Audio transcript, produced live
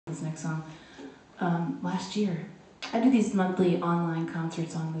this next song. Last year, I do these monthly online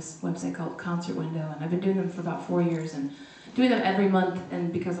concerts on this website called Concert Window, and I've been doing them for about 4 years and doing them every month.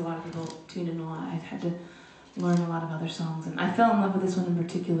 And because a lot of people tune in a lot, I've had to learn a lot of other songs. And I fell in love with this one in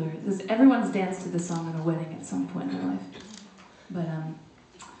particular. Everyone's danced to this song at a wedding at some point in their life. But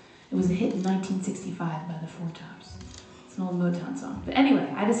it was a hit in 1965 by the Four Tops. It's an old Motown song. But anyway,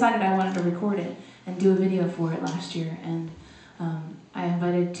 I decided I wanted to record it and do a video for it last year. And I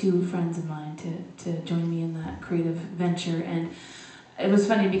invited 2 friends of mine to join me in that creative venture. And it was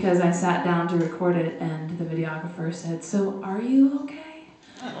funny because I sat down to record it and the videographer said, "So, are you okay?"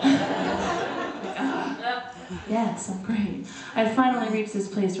 Yes, I'm great. I finally reached this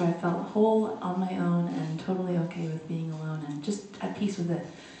place where I felt whole on my own and totally okay with being alone and just at peace with it.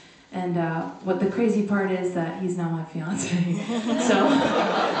 And what the crazy part is that he's now my fiance. So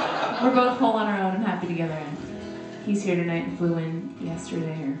we're both whole on our own and happy together. And he's here tonight and flew in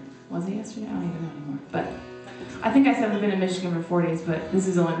yesterday, or was it yesterday? I don't even know anymore. But I think I said we've been in Michigan for 4 days, but this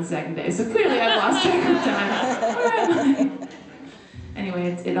is only the 2nd day, so clearly I've lost track of time. Where am I?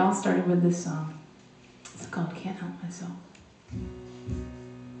 Anyway, it all started with this song. It's called Can't Help Myself.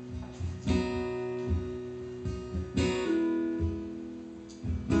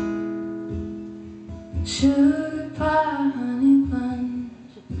 Sugar pie, honey buns,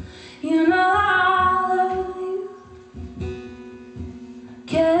 you know I love you.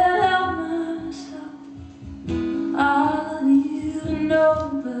 Can't help myself, I love you and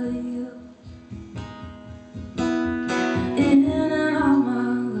nobody else. In and out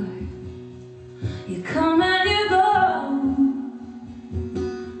my life, you come and you go,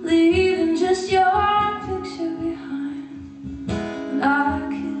 leaving just your picture behind. And I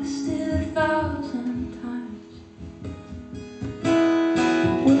kissed it 1,000 times.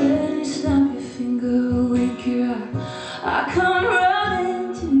 When you snap your finger, wink your eye, I come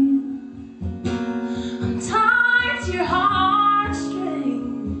running to you. I'm tied to your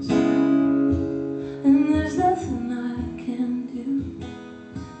heartstrings, and there's nothing I can do.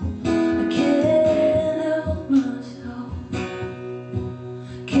 I can't help myself,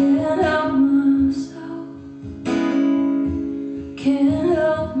 can't help myself, can't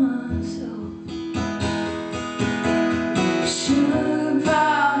help myself. Sugar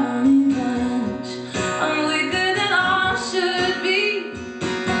pie, honey bunch, I'm weaker than I should be.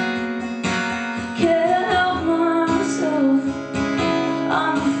 Can't help myself,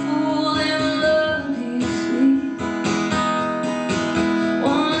 I'm a fool in love, you see.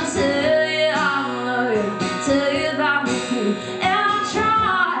 Wanna tell you I love you, tell you about me too, and I'll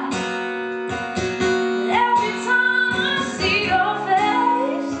try. Every time I see your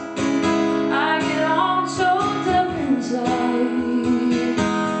face, I get all choked up inside.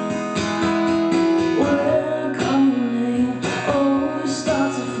 When I call your name, oh, it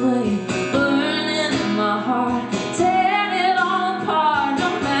starts a flame, burning in my heart, tearing it all apart. No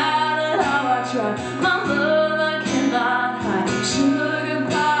matter how I try, my love I cannot hide. Sugar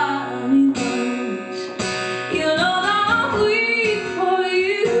pie, honey buns, you know that I'm weak for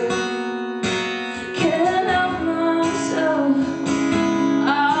you. Can't help myself, I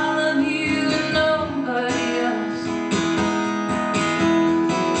love you and nobody else.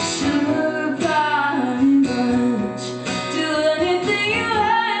 Sugar pie, honey bunch, do anything you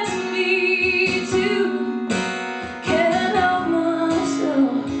ask me to. Can't help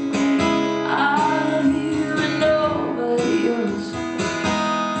myself, I love you and nobody else. I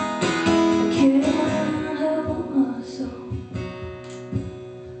can't help myself,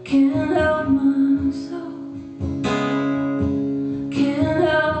 can't help myself.